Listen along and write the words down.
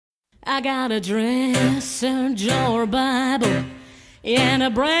I got a dresser, drawer, Bible, and a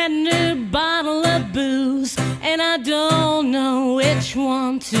brand new bottle of booze, and I don't know which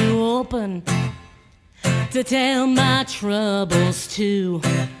one to open to tell my troubles to.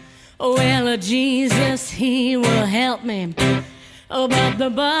 Well, Jesus, he will help me. Oh, but the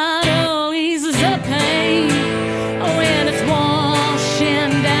bottle eases the pain. Oh, when it's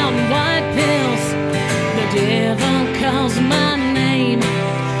washing down white pills, the devil calls my name.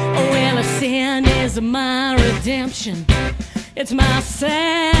 Oh, well, sin is my redemption. It's my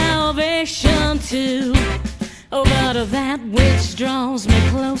salvation too. Oh, but that which draws me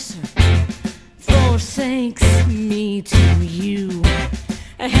closer forsakes me to you.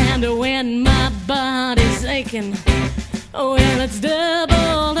 And when my body's aching, oh, well, it's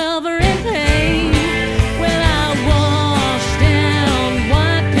doubled over in pain. Well, I wash down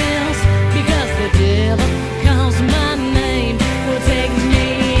white pills because the devil calls my name. Well, take me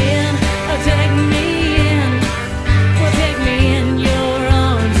in, oh, take me in. Well, take me in your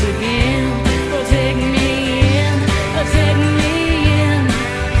arms again. Well, take me in, oh, take me in.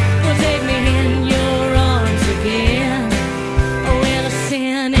 Well, take me in your arms again. Oh, well,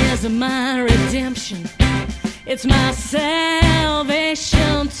 sin is my redemption. It's my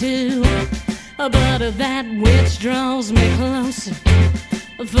salvation too. But that which draws me closer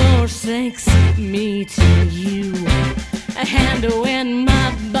forsakes me to you. And when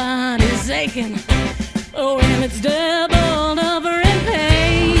my body's aching, oh, and it's doubled over in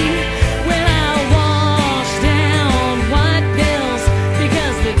pain, when I wash down white pills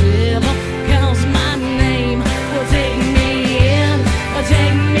because the devil calls my name. Well, take me in, oh,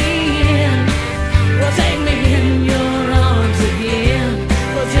 take me in. Well, take me in your arms again.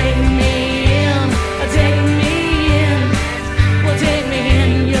 Well, take me in, oh, take me in. Well, take me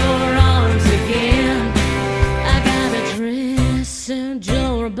in your arms again. I got a dresser,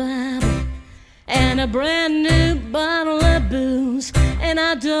 drawer, Bible, and a brand new bottle of booze, and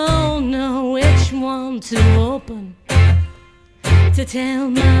I don't know which one to open to tell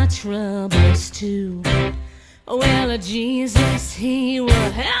my troubles to. Well, Jesus, he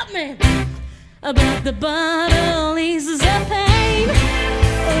will help me, but the bottle eases the pain.